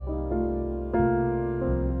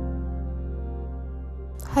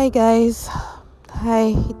Hi guys,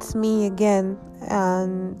 hi, it's me again,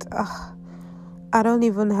 and I don't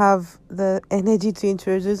even have the energy to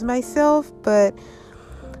introduce myself, but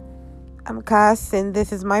I'm Cass, and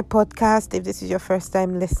this is my podcast. If this is your first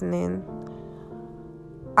time listening,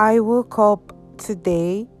 I woke up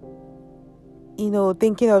today,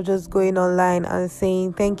 thinking of just going online and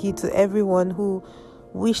saying thank you to everyone who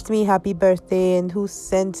wished me happy birthday and who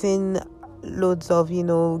sent in loads of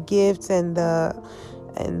gifts and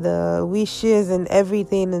the wishes and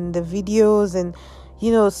everything and the videos and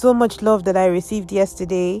so much love that I received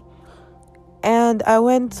yesterday. And I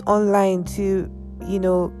went online to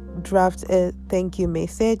draft a thank you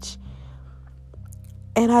message,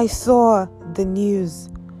 and I saw the news.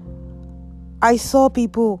 I saw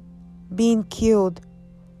people being killed,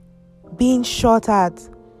 being shot at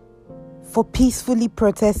for peacefully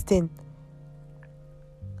protesting,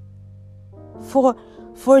 for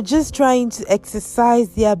just trying to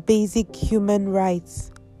exercise their basic human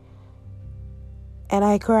rights. And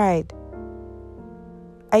I cried.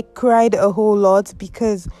 I cried a whole lot,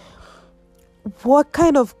 because what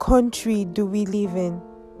kind of country do we live in?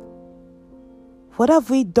 What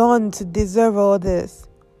have we done to deserve all this?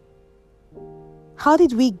 How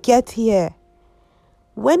did we get here?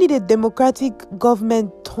 When did a democratic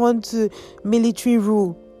government turn to military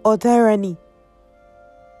rule or tyranny?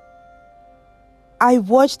 I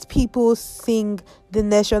watched people sing the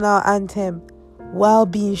national anthem while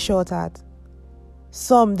being shot at.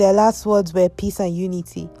 Some, their last words were peace and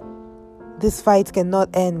unity. This fight cannot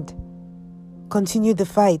end. Continue the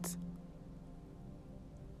fight.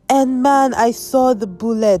 And man, I saw the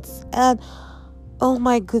bullets, and oh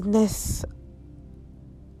my goodness,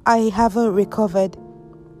 I haven't recovered.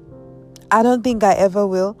 I don't think I ever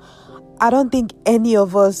will. I don't think any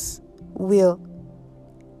of us will.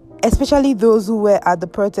 Especially those who were at the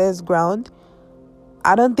protest ground.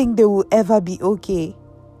 I don't think they will ever be okay.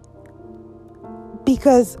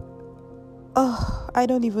 Because, I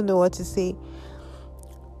don't even know what to say.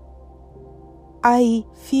 I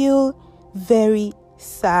feel very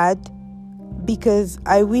sad, because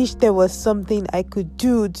I wish there was something I could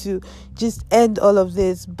do to just end all of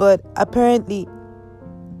this. But apparently,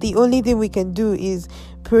 the only thing we can do is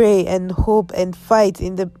pray and hope and fight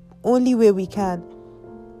in the only way we can.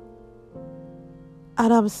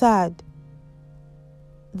 And I'm sad.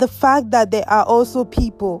 The fact that there are also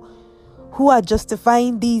people who are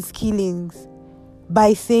justifying these killings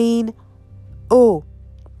by saying, oh,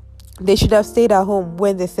 they should have stayed at home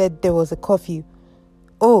when they said there was a curfew.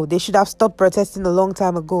 Oh, they should have stopped protesting a long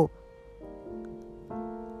time ago.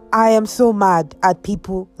 I am so mad at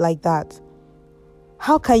people like that.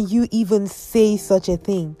 How can you even say such a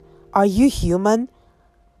thing? Are you human?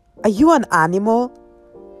 Are you an animal?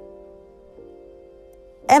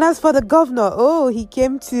 And as for the governor, he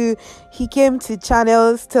came to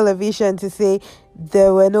Channels Television to say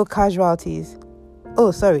there were no casualties.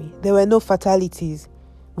 There were no fatalities,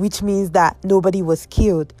 which means that nobody was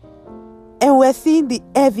killed. And we're seeing the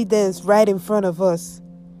evidence right in front of us.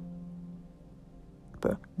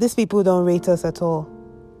 Bro, these people don't rate us at all.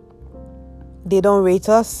 They don't rate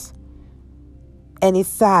us. And it's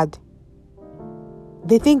sad.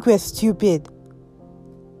 They think we're stupid.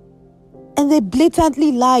 And they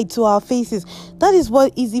blatantly lie to our faces. That is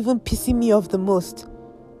what is even pissing me off the most.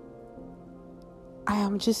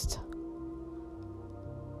 I'm just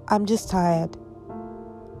tired.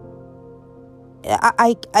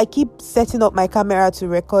 I keep setting up my camera to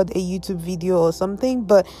record a YouTube video or something,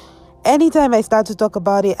 but anytime I start to talk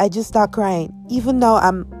about it, I just start crying. Even now,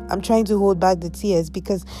 I'm trying to hold back the tears,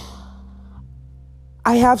 because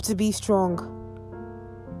I have to be strong.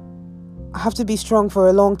 I have to be strong for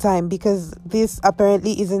a long time, because this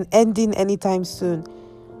apparently isn't ending anytime soon.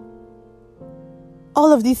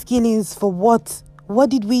 All of these killings for what? What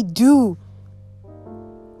did we do?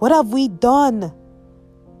 What have we done?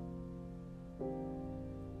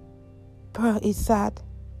 Bro, it's sad.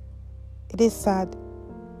 It is sad.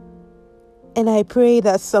 And I pray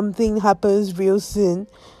that something happens real soon.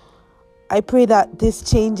 I pray that this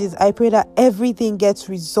changes. I pray that everything gets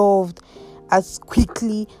resolved as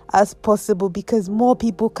quickly as possible, because more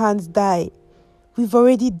people can't die. We've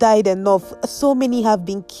already died enough. So many have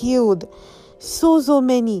been killed. So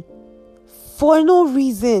many. For no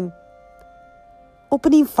reason.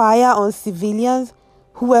 Opening fire on civilians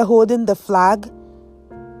who were holding the flag.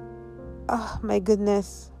 Oh my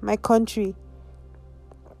goodness. My country.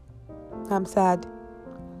 I'm sad.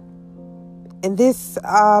 And this,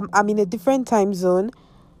 I'm in a different time zone.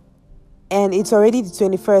 And it's already the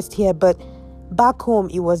 21st here, but back home,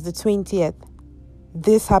 it was the 20th.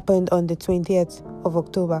 This happened on the 20th of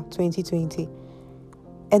October, 2020.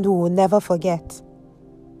 and we will never forget.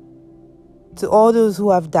 To all those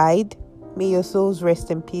who have died, may your souls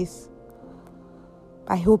rest in peace.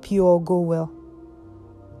 I hope you all go well.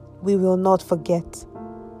 We will not forget.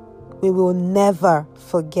 We will never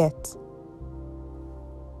forget.